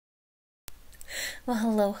Well,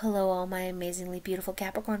 hello, all my amazingly beautiful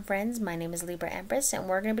Capricorn friends. My name is Libra Empress, and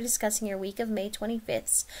we're going to be discussing your week of May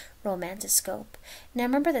 25th's Romanticscope. Now,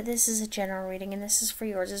 remember that this is a general reading, and this is for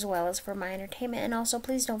yours as well as for my entertainment. And also,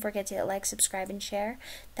 please don't forget to hit like, subscribe, and share.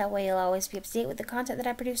 That way, you'll always be up to date with the content that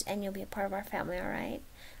I produce, and you'll be a part of our family, alright?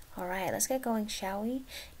 Alright, let's get going, shall we?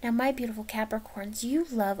 Now, my beautiful Capricorns, you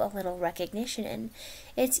love a little recognition, and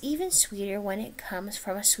it's even sweeter when it comes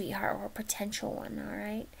from a sweetheart or a potential one,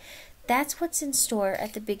 alright? That's what's in store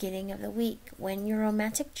at the beginning of the week, when your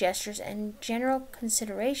romantic gestures and general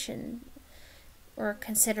consideration or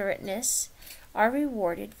considerateness are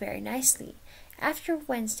rewarded very nicely. After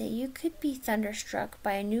Wednesday, you could be thunderstruck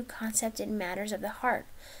by a new concept in matters of the heart.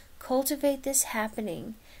 Cultivate this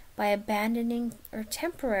happening by abandoning or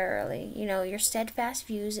temporarily, your steadfast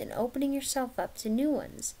views and opening yourself up to new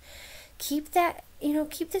ones. Keep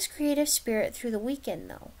this creative spirit through the weekend,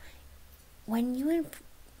 though. When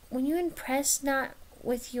you impress not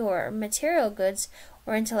with your material goods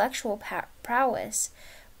or intellectual prowess,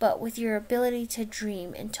 but with your ability to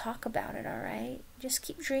dream and talk about it, alright? Just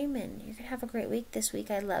keep dreaming. You're going to have a great week this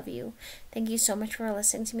week. I love you. Thank you so much for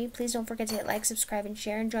listening to me. Please don't forget to hit like, subscribe, and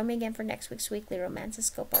share. And join me again for next week's weekly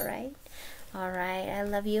Romanticscope, alright? Alright, I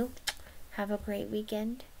love you. Have a great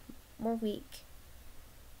weekend or week,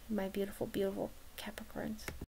 my beautiful, beautiful Capricorns.